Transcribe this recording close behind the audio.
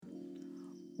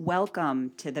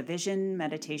Welcome to the Vision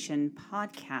Meditation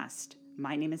Podcast.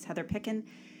 My name is Heather Picken,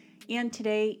 and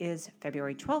today is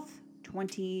February 12th,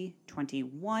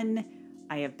 2021.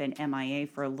 I have been MIA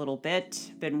for a little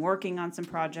bit, been working on some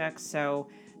projects, so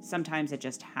sometimes it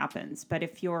just happens. But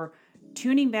if you're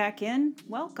tuning back in,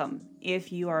 welcome.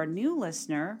 If you are a new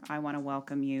listener, I want to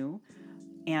welcome you.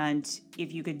 And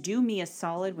if you could do me a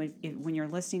solid when you're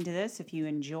listening to this, if you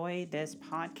enjoy this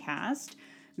podcast,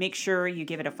 make sure you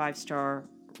give it a 5-star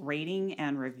rating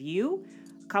and review.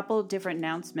 A couple different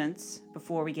announcements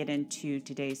before we get into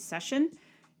today's session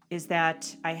is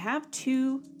that I have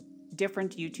 2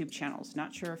 different YouTube channels.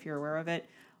 Not sure if you're aware of it.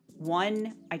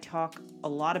 One, I talk a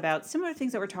lot about similar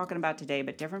things that we're talking about today,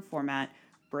 but different format,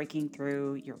 breaking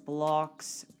through your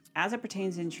blocks as it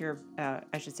pertains into your,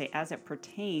 as it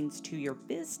pertains to your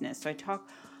business. So I talk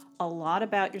a lot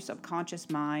about your subconscious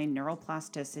mind,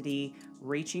 neuroplasticity,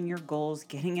 reaching your goals,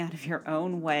 getting out of your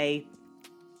own way,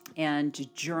 and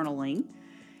journaling.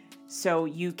 So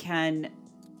you can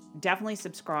definitely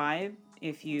subscribe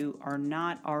if you are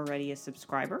not already a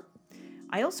subscriber.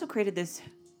 I also created this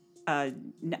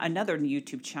another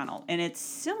YouTube channel, and it's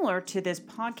similar to this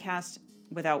podcast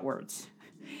without words.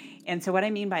 And so what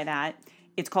I mean by that,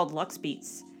 it's called Lux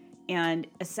Beats. And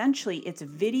essentially, it's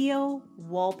video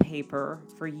wallpaper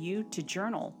for you to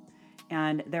journal.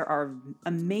 And there are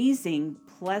amazing,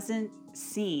 pleasant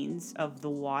scenes of the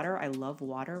water. I love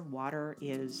water. Water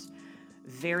is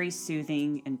very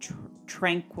soothing and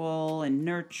tranquil and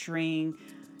nurturing.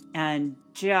 And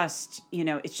just,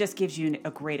 it just gives you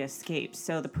a great escape.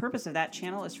 So the purpose of that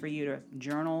channel is for you to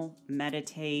journal,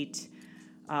 meditate,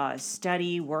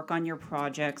 study, work on your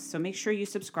projects. So make sure you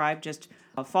subscribe. Just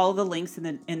follow the links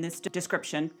in this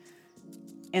description.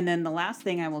 And then the last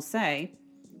thing I will say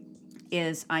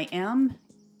is I am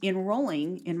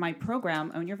enrolling in my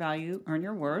program, Own Your Value, Earn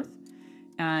Your Worth,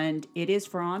 and it is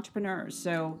for entrepreneurs.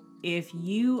 So if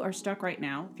you are stuck right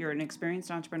now, if you're an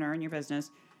experienced entrepreneur in your business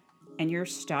and you're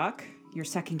stuck, you're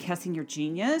second guessing your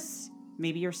genius,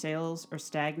 maybe your sales are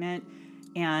stagnant,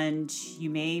 and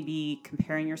you may be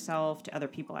comparing yourself to other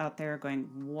people out there going,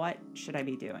 what should I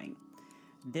be doing?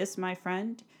 This, my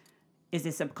friend, is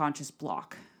a subconscious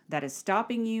block that is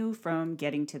stopping you from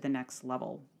getting to the next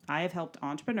level. I have helped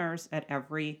entrepreneurs at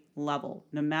every level,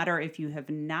 no matter if you have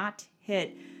not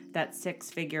hit that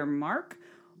 6-figure mark,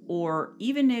 or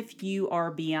even if you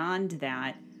are beyond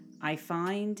that. I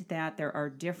find that there are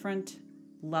different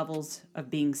levels of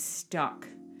being stuck.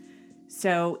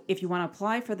 So if you want to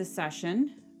apply for the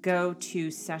session, go to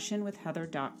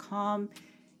sessionwithheather.com,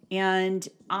 and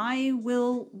I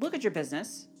will look at your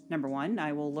business. Number one,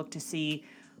 I will look to see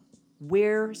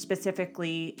where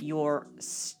specifically you're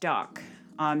stuck.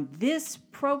 This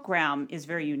program is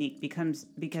very unique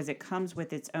because it comes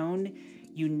with its own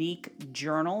unique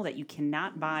journal that you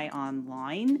cannot buy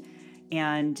online.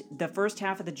 And the first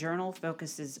half of the journal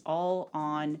focuses all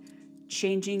on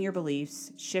changing your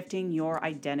beliefs, shifting your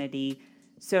identity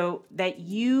so that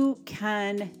you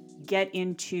can get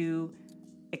into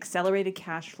accelerated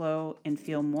cash flow and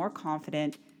feel more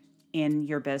confident in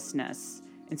your business.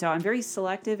 And so I'm very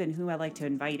selective in who I like to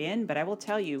invite in, but I will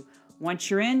tell you, once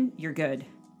you're in, you're good.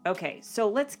 Okay, so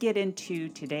let's get into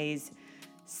today's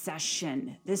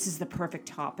session. This is the perfect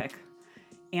topic.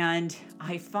 And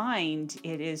I find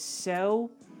it is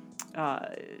so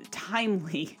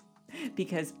timely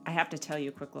because I have to tell you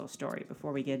a quick little story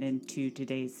before we get into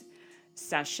today's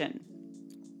session.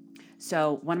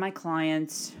 So one of my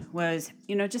clients was,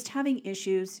 just having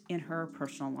issues in her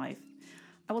personal life.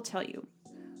 I will tell you,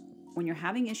 when you're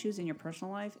having issues in your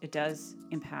personal life, it does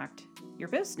impact your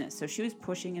business. So she was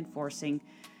pushing and forcing.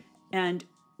 And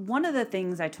one of the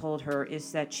things I told her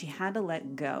is that she had to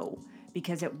let go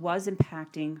because it was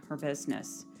impacting her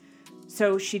business.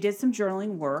 So she did some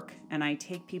journaling work, and I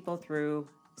take people through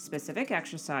specific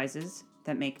exercises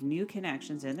that make new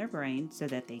connections in their brain so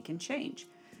that they can change.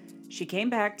 She came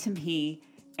back to me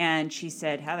and she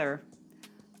said, Heather,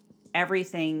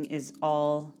 everything is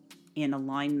all in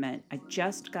alignment. I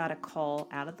just got a call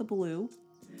out of the blue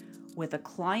with a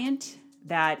client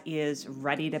that is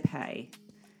ready to pay.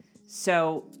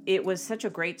 So it was such a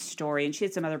great story, and she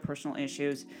had some other personal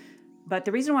issues. But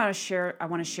the reason why I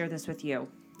want to share this with you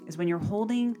is when you're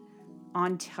holding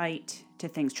on tight to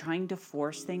things, trying to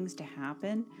force things to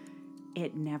happen,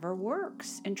 it never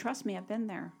works. And trust me, I've been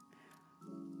there.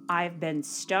 I've been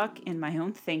stuck in my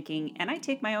own thinking, and I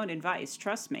take my own advice,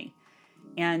 trust me.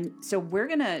 And so we're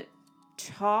going to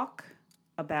talk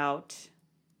about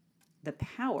the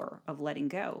power of letting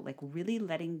go, like really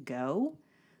letting go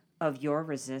of your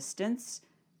resistance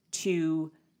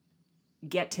to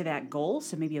get to that goal.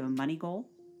 So maybe you have a money goal.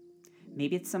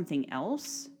 Maybe it's something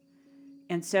else.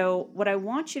 And so, what I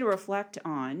want you to reflect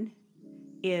on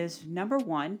is number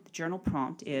one, the journal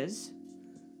prompt is,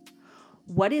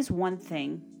 what is one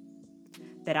thing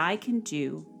that I can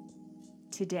do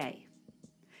today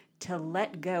to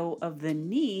let go of the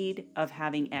need of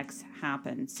having X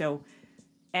happen? So,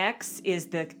 X is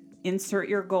the insert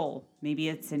your goal. Maybe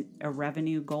it's a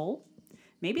revenue goal,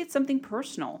 maybe it's something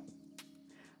personal.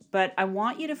 But I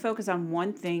want you to focus on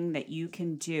one thing that you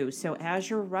can do. So, as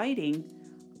you're writing,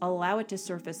 allow it to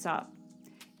surface up.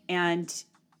 And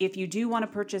if you do want to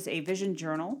purchase a vision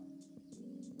journal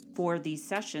for these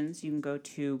sessions, you can go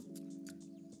to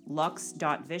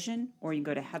lux.vision or you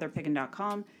can go to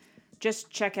heatherpiggin.com. Just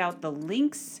check out the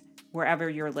links wherever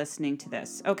you're listening to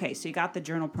this. Okay, so you got the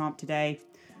journal prompt today.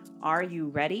 Are you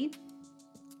ready?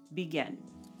 Begin.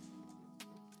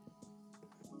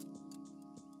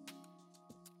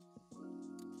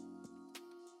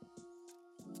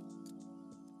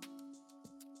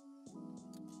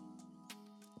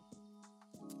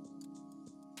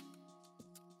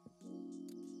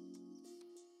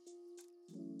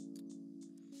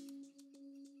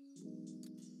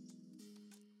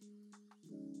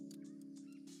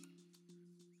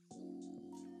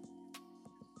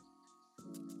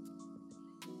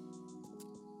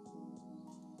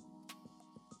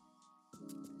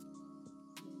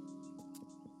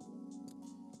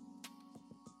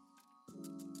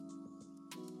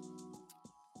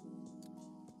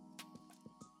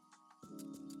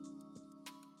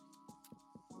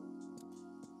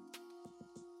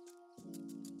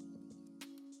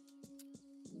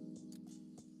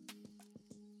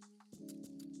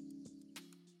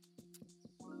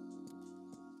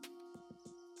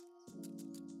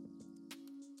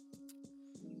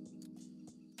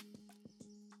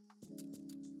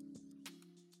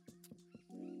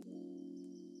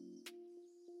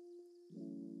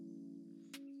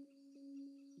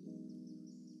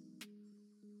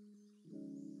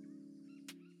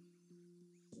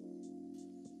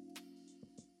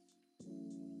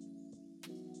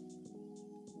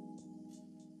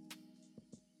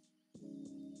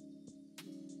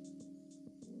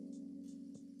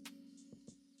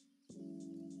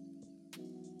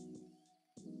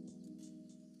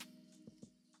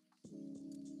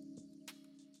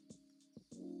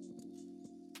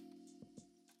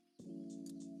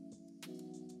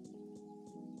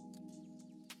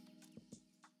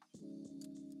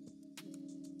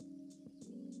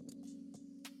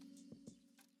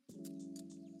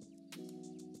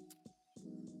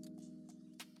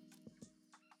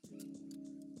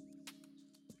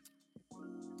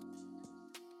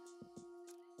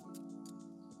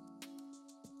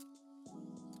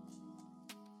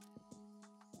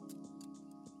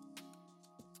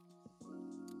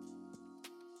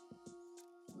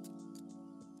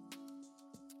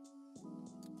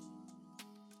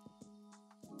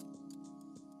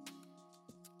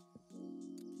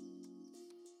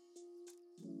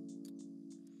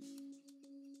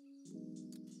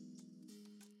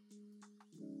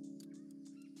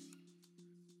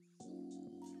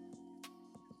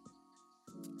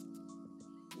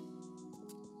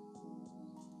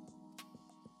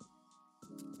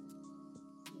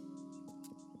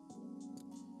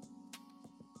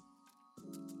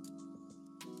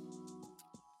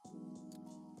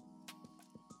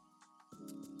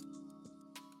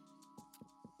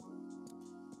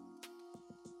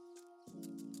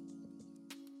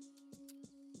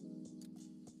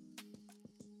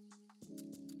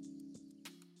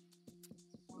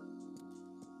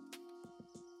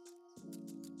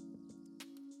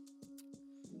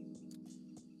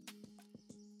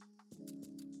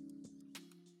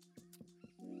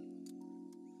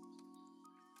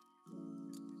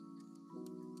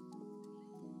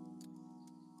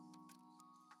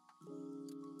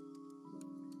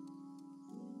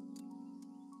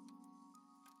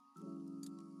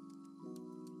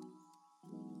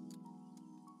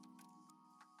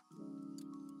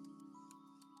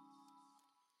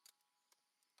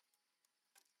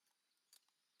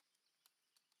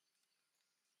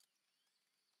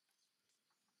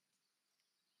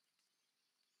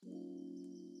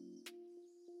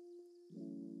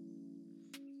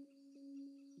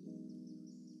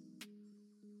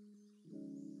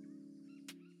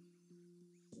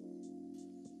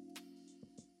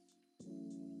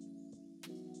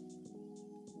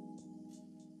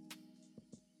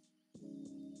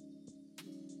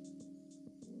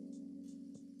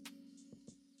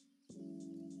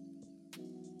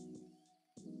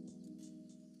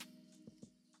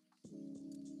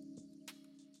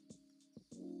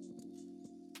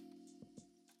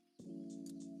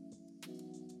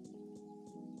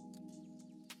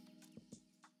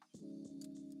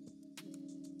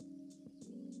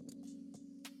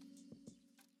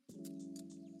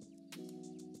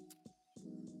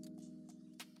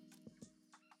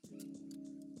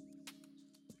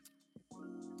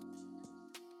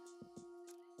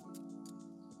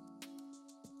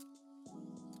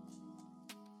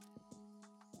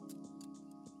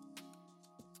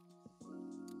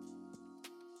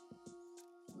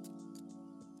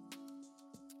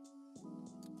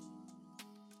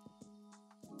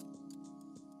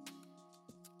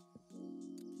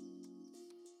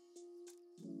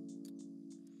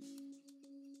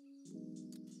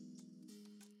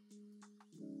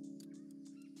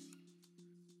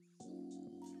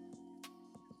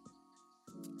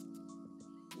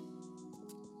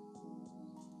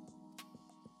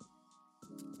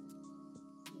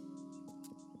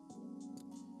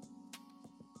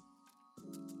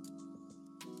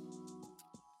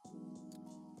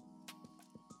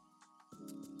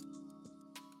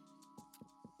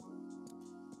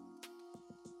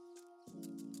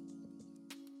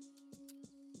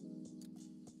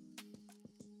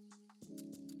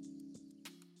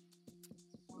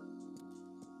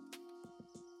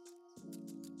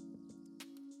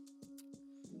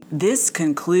 This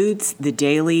concludes the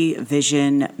Daily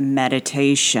Vision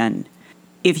Meditation.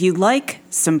 If you'd like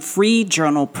some free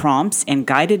journal prompts and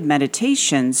guided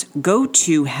meditations, go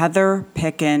to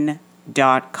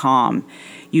heatherpicken.com.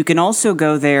 You can also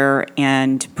go there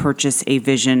and purchase a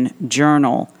vision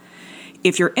journal.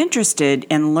 If you're interested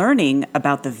in learning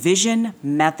about the Vision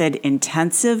Method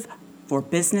Intensive for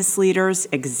business leaders,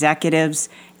 executives,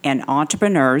 and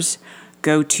entrepreneurs,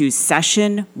 go to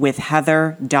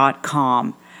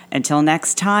sessionwithheather.com. Until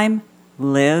next time,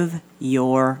 live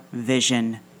your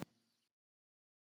vision.